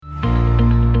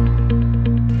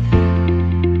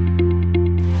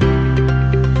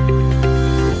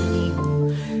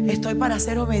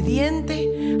ser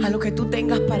obediente a lo que tú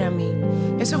tengas para mí.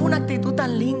 Eso es una actitud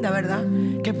tan linda, ¿verdad?,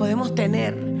 que podemos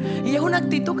tener. Y es una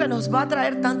actitud que nos va a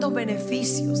traer tantos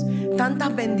beneficios,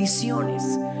 tantas bendiciones,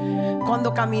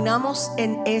 cuando caminamos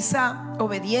en esa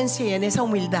obediencia y en esa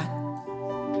humildad.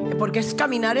 Porque es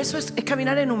caminar, eso es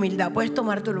caminar en humildad. Puedes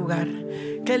tomar tu lugar.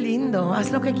 Qué lindo,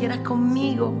 haz lo que quieras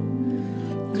conmigo.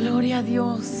 Gloria a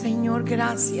Dios, Señor,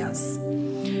 gracias.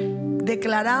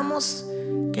 Declaramos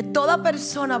que toda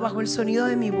persona bajo el sonido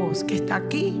de mi voz que está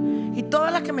aquí y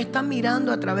todas las que me están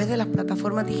mirando a través de las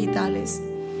plataformas digitales,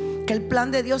 que el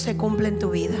plan de Dios se cumple en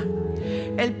tu vida.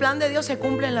 El plan de Dios se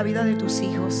cumple en la vida de tus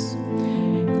hijos.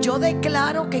 Yo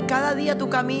declaro que cada día tú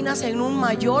caminas en un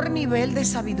mayor nivel de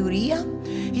sabiduría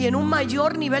y en un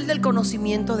mayor nivel del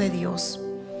conocimiento de Dios.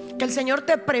 Que el Señor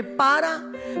te prepara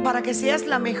para que seas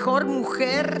la mejor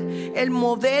mujer, el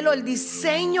modelo, el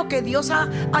diseño que Dios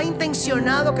ha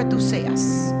intencionado que tú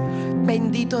seas.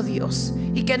 Bendito Dios.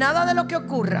 Y que nada de lo que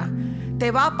ocurra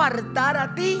te va a apartar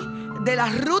a ti de la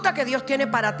ruta que Dios tiene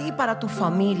para ti y para tu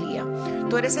familia.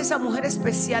 Tú eres esa mujer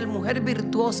especial, mujer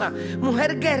virtuosa,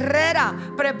 mujer guerrera,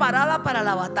 preparada para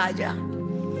la batalla.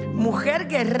 Mujer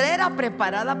guerrera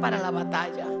preparada para la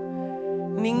batalla.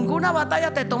 Ninguna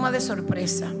batalla te toma de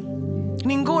sorpresa.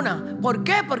 Ninguna. ¿Por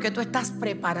qué? Porque tú estás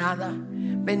preparada.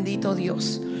 Bendito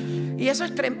Dios. Y eso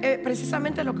es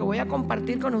precisamente lo que voy a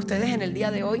compartir con ustedes en el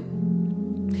día de hoy.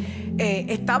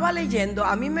 Estaba leyendo.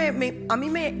 A mí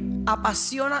me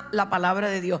apasiona la palabra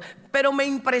de Dios, pero me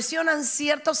impresionan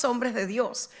ciertos hombres de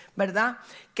Dios, ¿verdad?,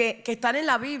 que están en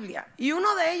la Biblia. Y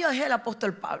uno de ellos es el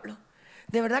apóstol Pablo.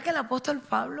 De verdad que el apóstol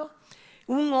Pablo,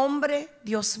 un hombre,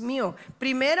 Dios mío,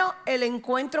 primero el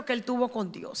encuentro que él tuvo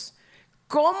con Dios,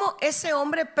 cómo ese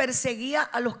hombre perseguía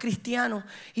a los cristianos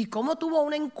y cómo tuvo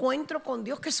un encuentro con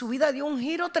Dios que su vida dio un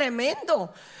giro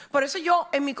tremendo. Por eso yo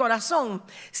en mi corazón,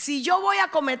 si yo voy a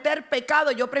cometer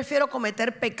pecado, yo prefiero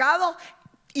cometer pecado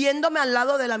yéndome al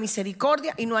lado de la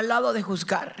misericordia y no al lado de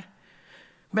juzgar,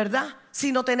 ¿verdad?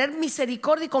 Sino tener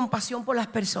misericordia y compasión por las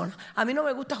personas. A mí no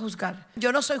me gusta juzgar.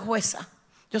 Yo no soy jueza,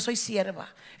 yo soy sierva.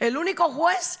 El único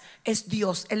juez es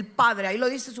Dios, el Padre. Ahí lo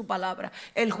dice su palabra.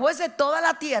 El juez de toda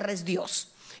la tierra es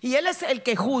Dios. Y Él es el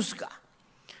que juzga.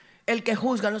 El que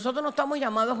juzga. Nosotros no estamos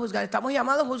llamados a juzgar, estamos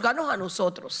llamados a juzgarnos a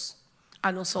nosotros.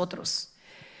 A nosotros.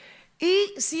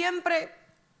 Y siempre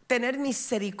tener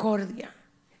misericordia.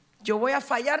 Yo voy a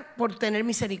fallar por tener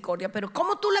misericordia, pero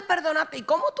 ¿cómo tú le perdonaste? ¿Y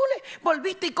cómo tú le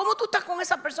volviste? ¿Y cómo tú estás con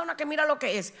esa persona que mira lo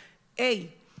que es?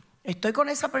 Hey, estoy con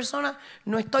esa persona,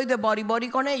 no estoy de body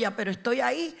con ella, pero estoy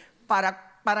ahí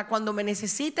para cuando me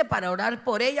necesite, para orar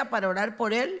por ella, para orar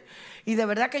por él. Y de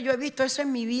verdad que yo he visto eso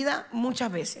en mi vida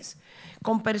muchas veces,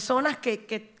 con personas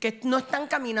que no están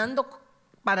caminando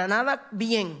para nada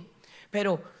bien,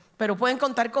 pero pueden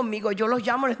contar conmigo. Yo los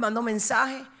llamo, les mando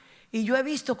mensajes. Y yo he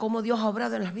visto cómo Dios ha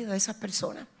obrado en las vidas de esas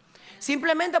personas.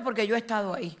 Simplemente porque yo he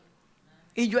estado ahí.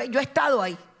 Y yo he estado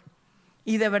ahí.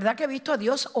 Y de verdad que he visto a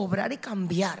Dios obrar y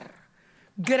cambiar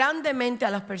grandemente a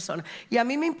las personas. Y a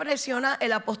mí me impresiona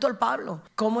el apóstol Pablo,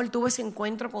 cómo él tuvo ese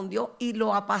encuentro con Dios y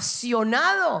lo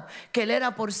apasionado que él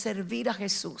era por servir a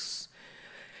Jesús.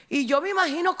 Y yo me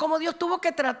imagino cómo Dios tuvo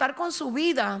que tratar con su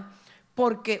vida.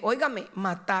 Porque, óigame,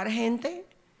 matar gente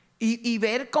y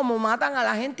ver cómo matan a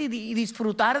la gente y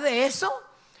disfrutar de eso,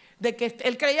 de que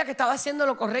él creía que estaba haciendo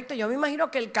lo correcto. Yo me imagino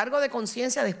que el cargo de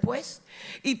conciencia después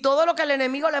y todo lo que el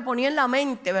enemigo le ponía en la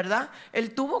mente, ¿verdad?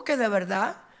 Él tuvo que de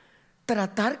verdad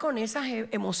tratar con esas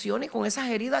emociones, con esas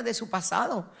heridas de su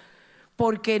pasado,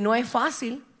 porque no es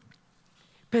fácil.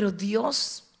 Pero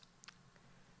Dios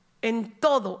en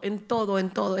todo,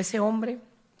 ese hombre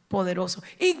poderoso,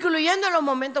 incluyendo en los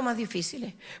momentos más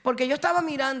difíciles. Porque yo estaba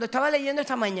leyendo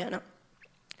esta mañana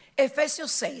Efesios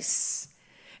 6.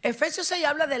 Efesios 6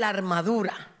 habla de la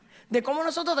armadura, de cómo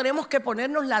nosotros tenemos que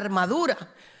ponernos la armadura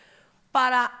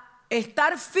para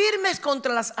estar firmes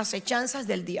contra las acechanzas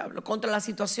del diablo, contra las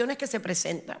situaciones que se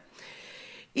presentan.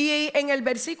 Y en el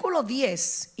versículo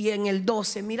 10 y en el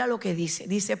 12, mira lo que dice.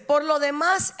 Dice: por lo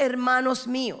demás, hermanos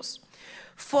míos,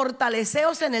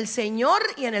 fortaleceos en el Señor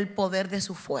y en el poder de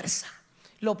su fuerza.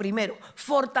 Lo primero,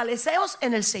 fortaleceos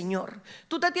en el Señor.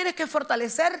 Tú te tienes que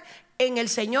fortalecer en el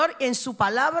Señor, en su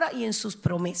palabra y en sus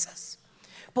promesas.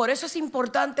 Por eso es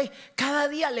importante cada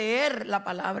día leer la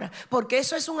palabra, porque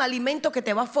eso es un alimento que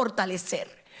te va a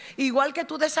fortalecer. Igual que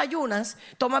tú desayunas,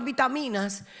 tomas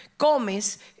vitaminas,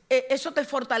 comes, eso te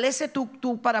fortalece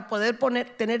tú para poder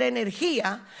tener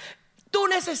energía. Tú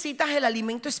necesitas el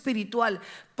alimento espiritual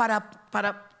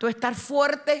para tú estar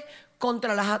fuerte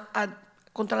contra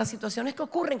las situaciones que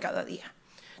ocurren cada día.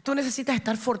 Tú necesitas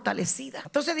estar fortalecida.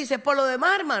 Entonces dice, por lo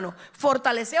demás, hermanos,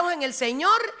 fortaleceos en el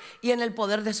Señor y en el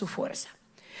poder de su fuerza.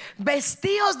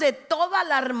 Vestíos de toda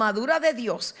la armadura de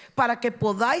Dios para que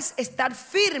podáis estar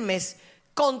firmes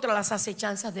contra las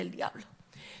acechanzas del diablo.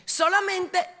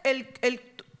 Solamente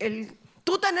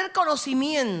tú tener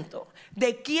conocimiento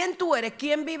de quién tú eres,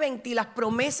 quién vive en ti, las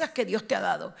promesas que Dios te ha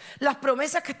dado, las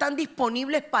promesas que están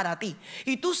disponibles para ti,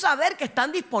 y tú saber que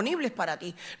están disponibles para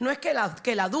ti. No es que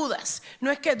la dudas, no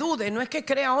es que dudes, no es que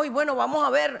creas hoy, bueno, vamos a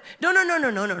ver.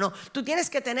 No. Tú tienes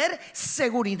que tener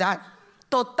seguridad,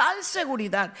 total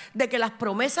seguridad de que las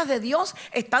promesas de Dios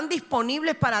están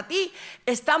disponibles para ti,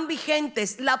 están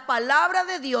vigentes. La palabra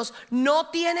de Dios no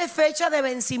tiene fecha de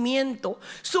vencimiento.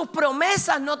 Sus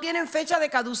promesas no tienen fecha de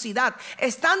caducidad.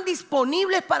 Están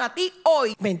disponibles para ti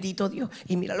hoy. Bendito Dios.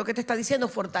 Y mira lo que te está diciendo: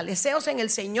 fortaleceos en el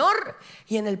Señor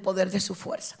y en el poder de su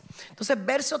fuerza. Entonces,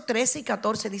 versos 13 y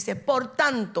 14 dice: por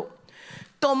tanto,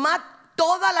 tomad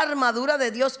toda la armadura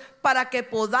de Dios para que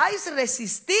podáis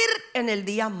resistir en el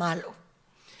día malo.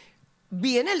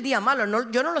 Viene el día malo,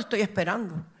 yo no lo estoy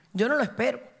esperando, yo no lo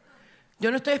espero, yo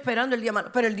no estoy esperando el día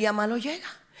malo, pero el día malo llega.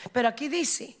 Pero aquí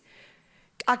dice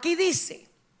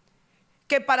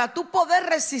que para tú poder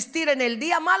resistir en el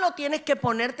día malo tienes que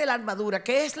ponerte la armadura.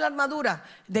 ¿Qué es la armadura?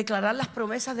 Declarar las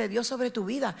promesas de Dios sobre tu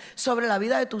vida, sobre la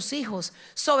vida de tus hijos,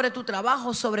 sobre tu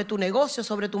trabajo, sobre tu negocio,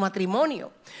 sobre tu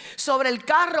matrimonio, sobre el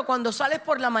carro cuando sales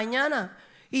por la mañana.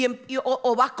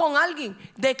 O vas con alguien,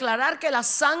 declarar que la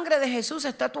sangre de Jesús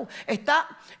está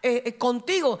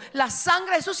contigo. La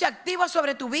sangre de Jesús se activa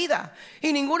sobre tu vida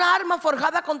y ninguna arma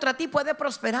forjada contra ti puede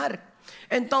prosperar.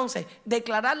 Entonces,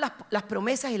 declarar las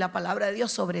promesas y la palabra de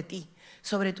Dios sobre ti,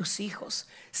 sobre tus hijos.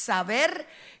 Saber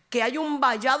que hay un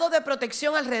vallado de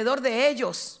protección alrededor de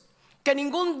ellos, que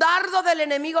ningún dardo del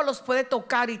enemigo los puede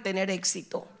tocar y tener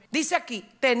éxito. Dice aquí: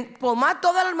 tomad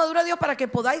toda la armadura de Dios para que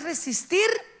podáis resistir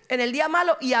en el día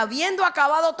malo, y habiendo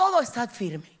acabado todo, estad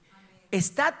firme.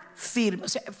 Estad firme. O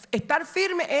sea, estar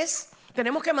firme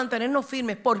tenemos que mantenernos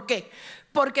firmes. ¿Por qué?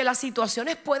 Porque las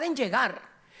situaciones pueden llegar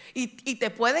y te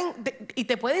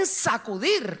pueden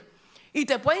sacudir. Y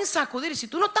te pueden sacudir. Si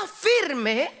tú no estás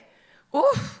firme,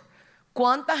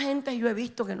 cuánta gente yo he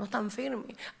visto que no están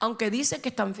firmes, aunque dicen que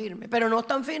están firmes, pero no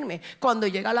están firmes. Cuando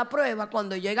llega la prueba,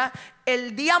 cuando llega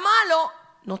el día malo,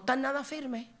 no están nada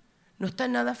firmes. No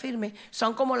están nada firmes,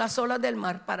 son como las olas del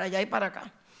mar, para allá y para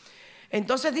acá.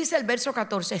 Entonces dice el verso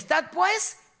 14: estad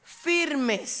pues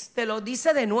firmes. Te lo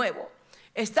dice de nuevo: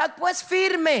 estad pues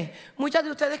firme. Muchas de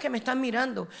ustedes que me están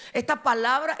mirando, esta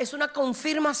palabra es una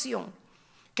confirmación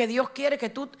que Dios quiere que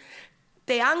tú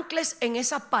te ancles en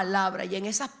esa palabra y en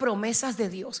esas promesas de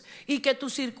Dios, y que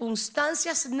tus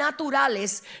circunstancias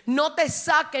naturales no te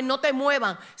saquen, no te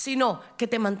muevan, sino que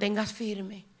te mantengas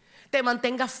firme. Te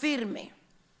mantengas firme.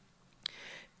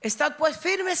 Estad pues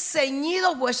firmes,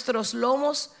 ceñidos vuestros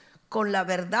lomos con la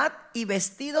verdad y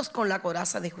vestidos con la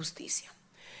coraza de justicia.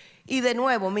 Y de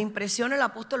nuevo me impresiona el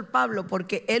apóstol Pablo,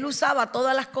 porque él usaba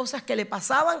todas las cosas que le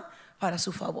pasaban para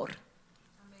su favor.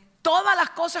 Amén. Todas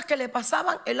las cosas que le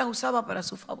pasaban, él las usaba para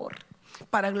su favor,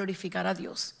 para glorificar a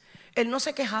Dios. Él no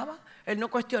se quejaba, él no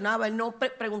cuestionaba, él no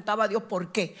preguntaba a Dios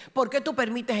por qué. ¿Por qué tú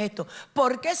permites esto?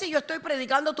 ¿Por qué si yo estoy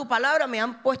predicando tu palabra me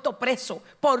han puesto preso?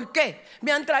 ¿Por qué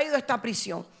me han traído a esta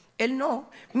prisión? Él no.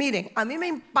 Miren, a mí me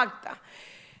impacta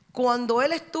cuando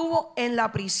él estuvo en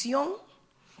la prisión,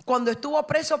 cuando estuvo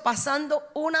preso pasando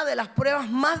una de las pruebas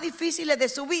más difíciles de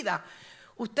su vida.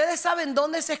 ¿Ustedes saben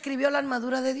dónde se escribió la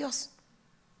armadura de Dios?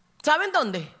 ¿Saben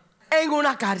dónde? En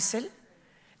una cárcel.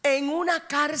 En una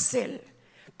cárcel.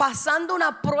 Pasando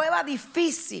una prueba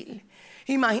difícil.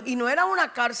 Y no era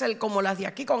una cárcel como las de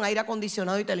aquí, con aire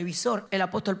acondicionado y televisor. El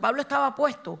apóstol Pablo estaba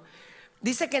puesto.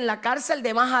 Dice que en la cárcel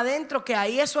de más adentro, que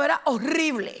ahí eso era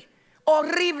horrible.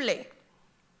 Horrible.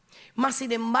 Mas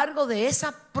sin embargo, de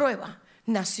esa prueba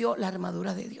nació la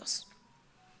armadura de Dios.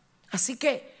 Así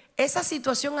que esa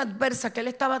situación adversa que él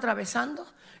estaba atravesando,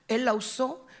 él la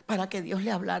usó para que Dios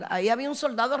le hablara. Ahí había un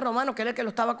soldado romano que era el que lo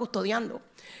estaba custodiando,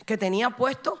 que tenía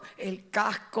puesto el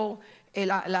casco,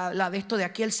 la de esto de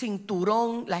aquí, el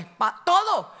cinturón, la espada,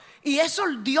 todo. Y eso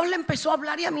Dios le empezó a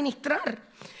hablar y a ministrar.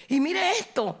 Y mire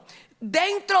esto,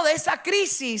 dentro de esa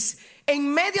crisis, en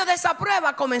medio de esa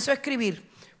prueba, comenzó a escribir: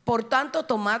 por tanto,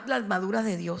 tomad la armadura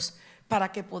de Dios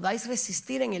para que podáis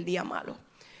resistir en el día malo.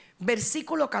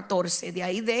 Versículo 14, de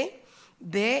ahí de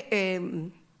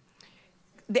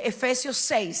Efesios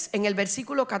 6, en el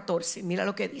versículo 14, mira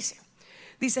lo que dice.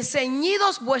 Dice: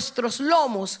 ceñidos vuestros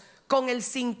lomos con el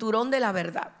cinturón de la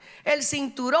verdad. El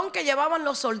cinturón que llevaban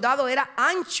los soldados era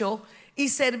ancho y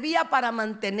servía para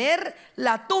mantener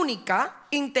la túnica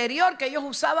interior que ellos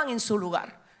usaban en su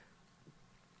lugar.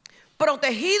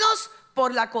 protegidos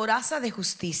por la coraza de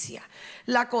justicia.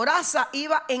 La coraza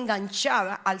iba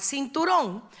enganchada al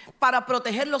cinturón para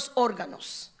proteger los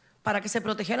órganos, para que se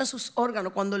protegieran sus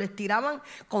órganos. Cuando les tiraban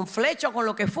con flecha o con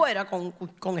lo que fuera,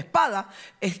 con espada,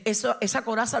 esa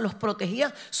coraza los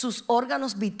protegía sus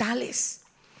órganos vitales.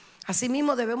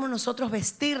 Asimismo debemos nosotros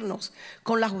vestirnos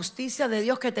con la justicia de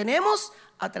Dios que tenemos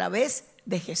a través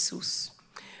de Jesús.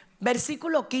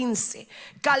 Versículo 15,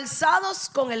 calzados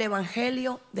con el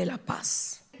evangelio de la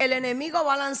paz. El enemigo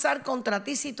va a lanzar contra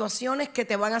ti situaciones que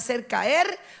te van a hacer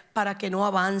caer para que no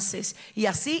avances y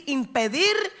así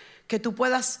impedir que tú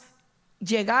puedas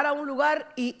llegar a un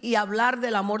lugar y hablar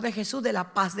del amor de Jesús, de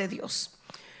la paz de Dios.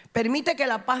 Permite que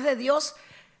la paz de Dios,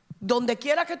 donde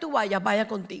quiera que tú vayas, vaya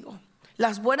contigo.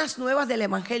 Las buenas nuevas del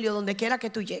evangelio, donde quiera que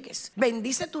tú llegues.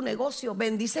 Bendice tu negocio,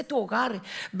 bendice tu hogar,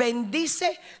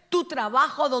 bendice tu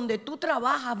trabajo, donde tú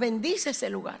trabajas, bendice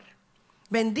ese lugar.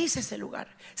 Bendice ese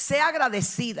lugar. Sea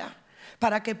agradecida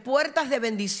para que puertas de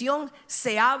bendición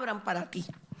se abran para ti.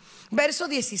 Verso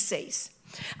 16.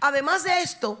 Además de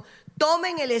esto,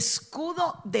 tomen el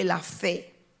escudo de la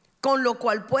fe, con lo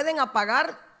cual pueden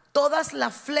apagar todas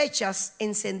las flechas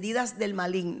encendidas del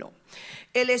maligno.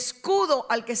 El escudo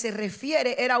al que se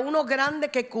refiere era uno grande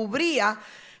que cubría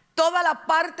toda la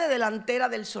parte delantera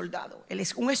del soldado.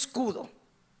 Un escudo.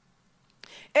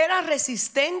 Era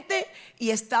resistente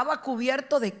y estaba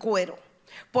cubierto de cuero,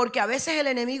 porque a veces el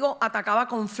enemigo atacaba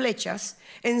con flechas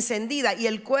encendidas y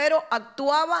el cuero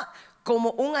actuaba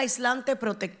como un aislante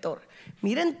protector.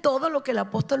 Miren todo lo que el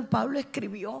apóstol Pablo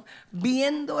escribió,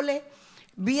 viéndole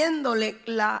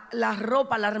la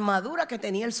ropa, la armadura que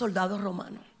tenía el soldado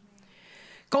romano.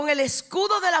 Con el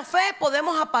escudo de la fe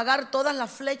podemos apagar todas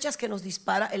las flechas que nos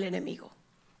dispara el enemigo.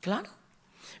 Claro.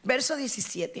 Verso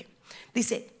 17.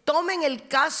 Dice, tomen el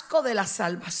casco de la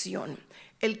salvación.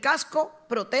 El casco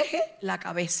protege la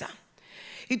cabeza.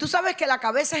 Y tú sabes que la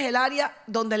cabeza es el área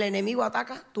donde el enemigo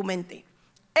ataca tu mente.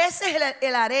 Ese es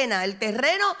el arena, el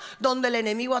terreno donde el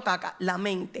enemigo ataca, la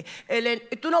mente.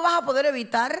 Tú no vas a poder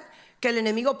evitar que el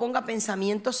enemigo ponga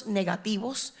pensamientos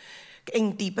negativos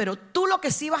en ti, pero tú lo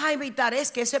que sí vas a evitar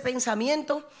es que ese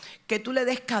pensamiento, que tú le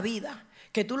des cabida,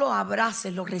 que tú lo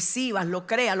abraces, lo recibas, lo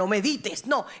creas, lo medites.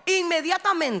 No,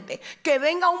 inmediatamente que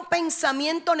venga un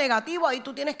pensamiento negativo, ahí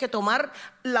tú tienes que tomar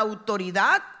la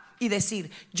autoridad y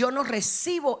decir, yo no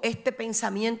recibo este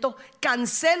pensamiento,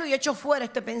 cancelo y echo fuera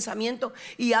este pensamiento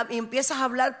y empiezas a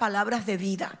hablar palabras de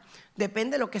vida.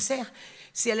 Depende de lo que sea.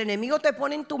 Si el enemigo te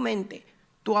pone en tu mente,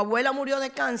 tu abuela murió de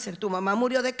cáncer, tu mamá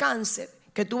murió de cáncer,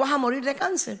 que tú vas a morir de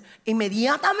cáncer,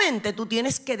 inmediatamente tú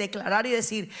tienes que declarar y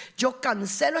decir, yo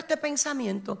cancelo este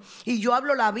pensamiento y yo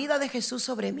hablo la vida de Jesús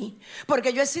sobre mí,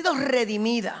 porque yo he sido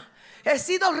redimida. He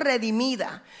sido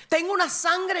redimida. Tengo una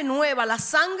sangre nueva, la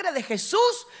sangre de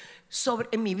Jesús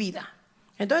en mi vida.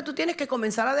 Entonces tú tienes que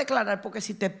comenzar a declarar, porque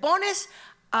si te pones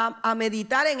a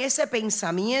meditar en ese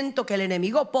pensamiento que el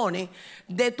enemigo pone,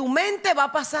 de tu mente va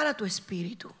a pasar a tu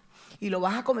espíritu. Y lo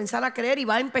vas a comenzar a creer y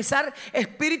va a empezar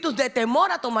espíritus de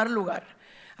temor a tomar lugar.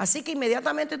 Así que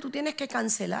inmediatamente tú tienes que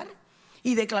cancelar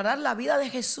y declarar la vida de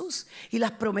Jesús y las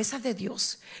promesas de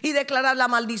Dios. Y declarar la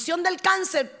maldición del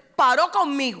cáncer paró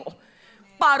conmigo.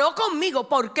 Paró conmigo.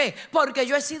 ¿Por qué? Porque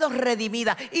yo he sido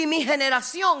redimida. Y mi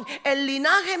generación, el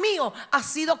linaje mío ha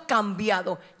sido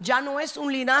cambiado. Ya no es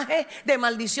un linaje de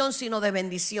maldición, sino de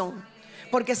bendición.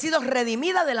 Porque he sido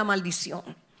redimida de la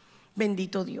maldición.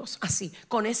 Bendito Dios, así,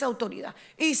 con esa autoridad.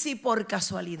 Y si por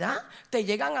casualidad te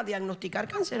llegan a diagnosticar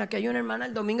cáncer, aquí hay una hermana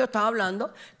el domingo estaba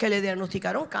hablando que le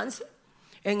diagnosticaron cáncer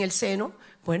en el seno.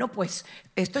 Bueno, pues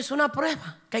esto es una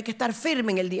prueba que hay que estar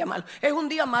firme en el día malo. Es un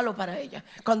día malo para ella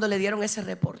cuando le dieron ese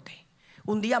reporte.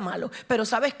 Un día malo. Pero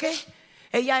 ¿sabes qué?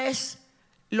 Ella es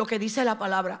lo que dice la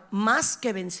palabra, más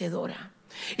que vencedora.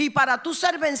 Y para tú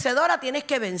ser vencedora tienes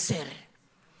que vencer.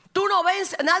 Tú no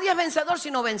vences, nadie es vencedor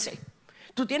si no vence.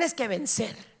 Tú tienes que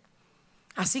vencer.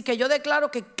 Así que yo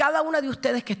declaro que cada una de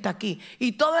ustedes que está aquí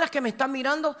y todas las que me están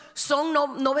mirando son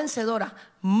no vencedoras,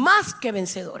 más que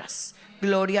vencedoras.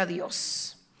 Gloria a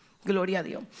Dios. Gloria a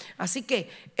Dios. Así que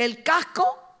el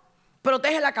casco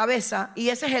protege la cabeza y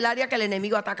ese es el área que el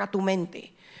enemigo ataca a tu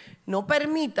mente. No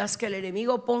permitas que el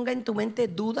enemigo ponga en tu mente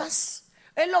dudas.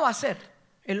 Él lo va a hacer.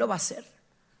 Él lo va a hacer.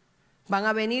 Van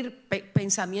a venir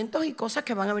pensamientos y cosas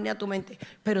que van a venir a tu mente,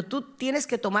 pero tú tienes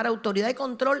que tomar autoridad y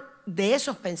control de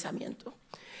esos pensamientos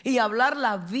y hablar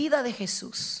la vida de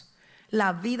Jesús.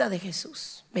 La vida de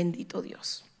Jesús. Bendito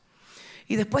Dios.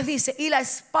 Y después dice, y la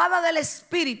espada del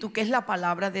Espíritu, que es la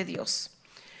palabra de Dios.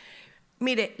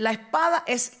 Mire, la espada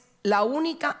es la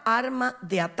única arma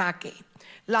de ataque.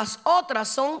 Las otras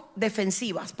son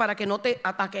defensivas para que no te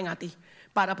ataquen a ti.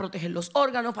 para proteger los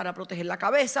órganos, para proteger la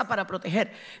cabeza, para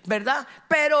proteger, ¿verdad?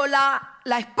 Pero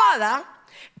la espada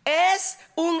es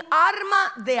un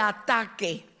arma de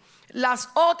ataque. Las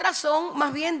otras son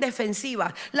más bien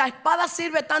defensivas. La espada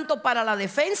sirve tanto para la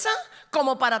defensa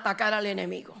como para atacar al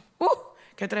enemigo.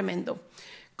 ¡Qué tremendo!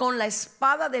 Con la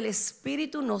espada del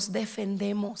Espíritu nos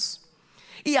defendemos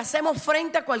y hacemos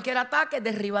frente a cualquier ataque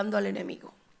derribando al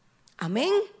enemigo.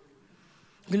 Amén.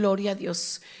 Gloria a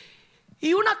Dios.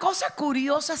 Y una cosa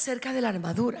curiosa acerca de la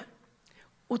armadura.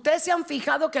 ¿Ustedes se han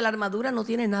fijado que la armadura no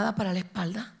tiene nada para la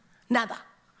espalda?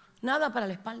 Nada para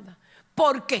la espalda.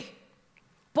 ¿Por qué?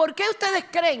 ¿Por qué ustedes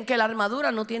creen que la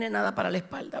armadura no tiene nada para la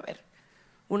espalda? A ver,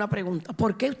 una pregunta.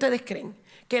 ¿Por qué ustedes creen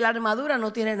que la armadura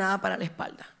no tiene nada para la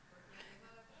espalda?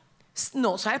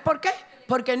 No, ¿sabes por qué?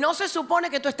 Porque no se supone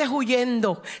que tú estés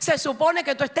huyendo. Se supone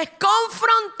que tú estés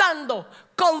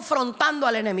confrontando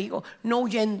al enemigo. No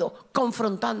huyendo,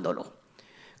 confrontándolo.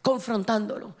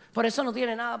 Por eso no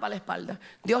tiene nada para la espalda.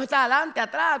 Dios está adelante,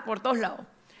 atrás, por todos lados.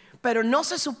 Pero no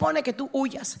se supone que tú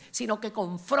huyas, sino que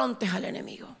confrontes al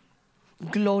enemigo.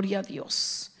 Gloria a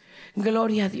Dios.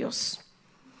 Gloria a Dios.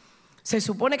 Se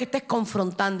supone que estés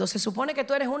confrontando. Se supone que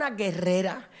tú eres una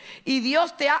guerrera. Y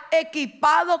Dios te ha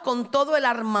equipado con todo el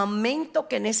armamento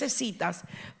que necesitas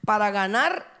para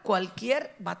ganar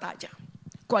cualquier batalla.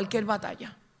 Cualquier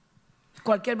batalla.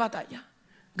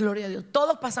 Gloria a Dios.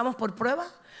 Todos pasamos por pruebas.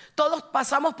 Todos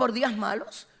pasamos por días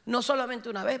malos. No solamente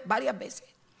una vez, varias veces.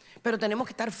 Pero tenemos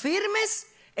que estar firmes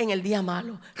en el día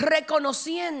malo,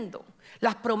 reconociendo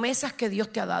las promesas que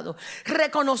Dios te ha dado,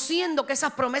 reconociendo que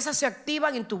esas promesas se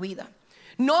activan en tu vida,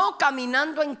 no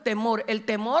caminando en temor. El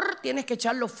temor tienes que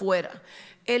echarlo fuera.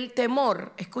 El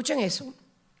temor, escuchen eso,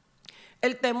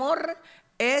 el temor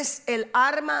es el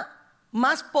arma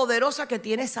más poderosa que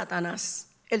tiene Satanás,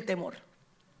 el temor.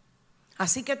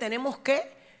 Así que tenemos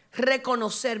que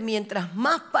reconocer, mientras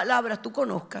más palabras tú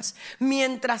conozcas,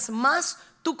 mientras más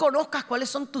tú conozcas cuáles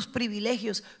son tus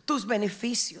privilegios, tus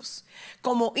beneficios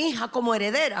como hija, como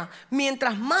heredera,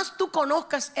 mientras más tú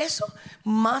conozcas eso,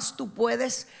 más tú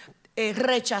puedes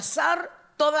rechazar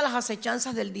todas las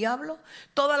acechanzas del diablo,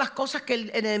 todas las cosas que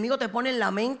el enemigo te pone en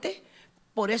la mente.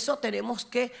 Por eso tenemos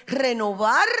que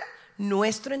renovar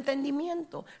nuestro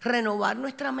entendimiento, renovar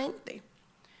nuestra mente.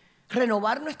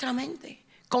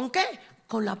 ¿Con qué?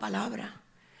 Con la palabra.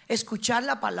 Escuchar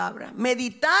la palabra,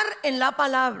 meditar en la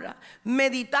palabra,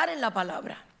 declarar la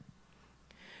palabra.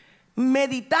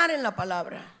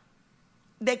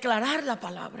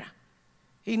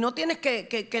 Y no tienes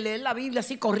que leer la Biblia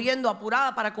así corriendo,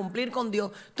 apurada para cumplir con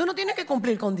Dios. Tú no tienes que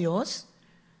cumplir con Dios.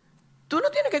 Tú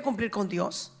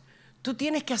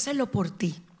tienes que hacerlo por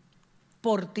ti.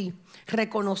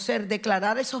 Reconocer,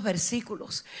 declarar esos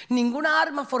versículos. Ninguna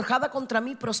arma forjada contra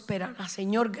mí prosperará.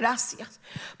 Señor, gracias,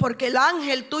 porque el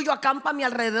ángel tuyo acampa a mi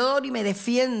alrededor y me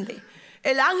defiende.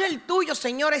 El ángel tuyo,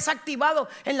 Señor, es activado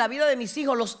en la vida de mis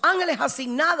hijos. Los ángeles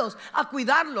asignados a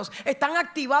cuidarlos están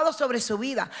activados sobre su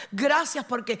vida. Gracias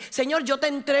porque, Señor, yo te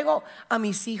entrego a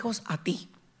mis hijos a ti.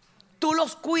 Tú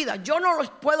los cuidas. Yo no los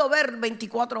puedo ver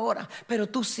 24 horas, pero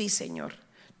tú sí, Señor.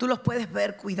 Tú los puedes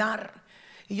ver, cuidar.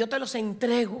 Y yo te los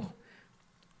entrego.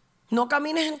 No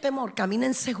camines en temor, camina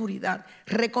en seguridad,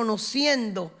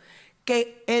 reconociendo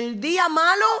que el día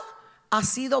malo ha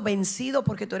sido vencido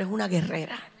porque tú eres una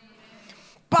guerrera.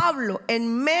 Pablo,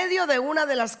 en medio de una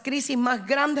de las crisis más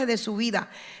grandes de su vida,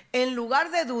 en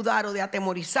lugar de dudar o de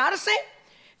atemorizarse,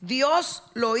 Dios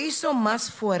lo hizo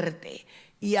más fuerte.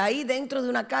 Y ahí dentro de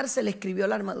una cárcel escribió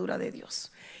la armadura de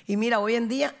Dios. Y mira, hoy en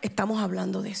día estamos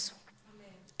hablando de eso.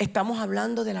 Estamos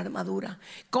hablando de la armadura.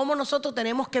 Cómo nosotros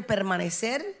tenemos que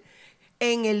permanecer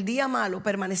en el día malo,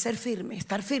 permanecer firmes,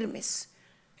 estar firmes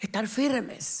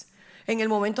en el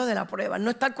momento de la prueba,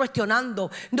 no estar cuestionando,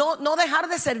 no dejar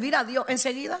de servir a Dios.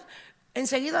 Enseguida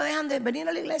dejan de venir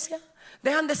a la iglesia,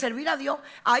 dejan de servir a Dios.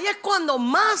 Ahí es cuando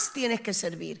más tienes que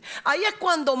servir. Ahí es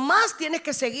cuando más tienes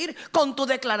que seguir con tu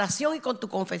declaración y con tu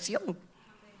confesión.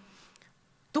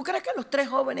 ¿Tú crees que los 3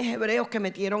 jóvenes hebreos que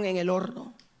metieron en el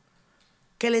horno,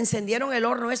 que le encendieron el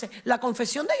horno ese, la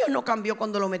confesión de ellos no cambió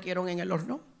cuando lo metieron en el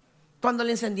horno? Cuando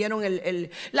le encendieron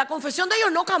la confesión de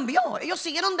ellos no cambió. Ellos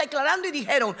siguieron declarando y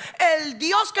dijeron: el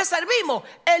Dios que servimos,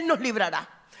 Él nos librará.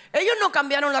 Ellos no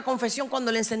cambiaron la confesión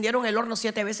cuando le encendieron el horno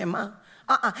 7 veces más.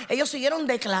 Ellos siguieron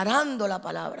declarando la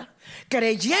palabra,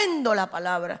 creyendo la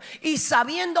palabra y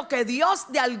sabiendo que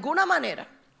Dios de alguna manera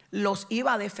los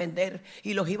iba a defender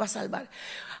y los iba a salvar.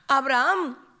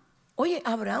 Abraham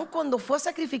cuando fue a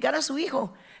sacrificar a su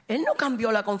hijo, él no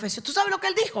cambió la confesión. ¿Tú sabes lo que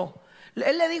él dijo?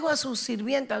 Él le dijo a sus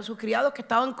sirvientas, a sus criados que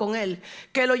estaban con él,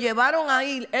 que lo llevaron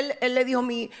ahí. Él le dijo,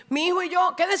 mi hijo y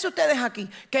yo, quédense ustedes aquí,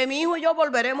 que mi hijo y yo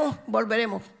volveremos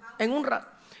en un rato.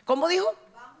 ¿Cómo dijo?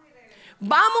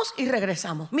 Vamos y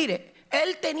regresamos. Mire,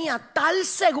 él tenía tal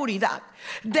seguridad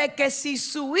de que si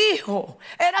su hijo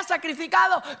era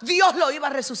sacrificado, Dios lo iba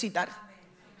a resucitar.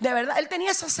 De verdad, él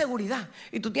tenía esa seguridad.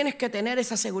 Y tú tienes que tener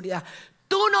esa seguridad.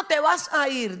 Tú no te vas a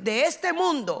ir de este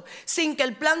mundo sin que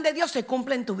el plan de Dios se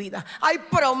cumpla en tu vida. Hay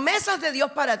promesas de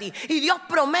Dios para ti y Dios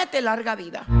promete larga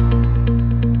vida.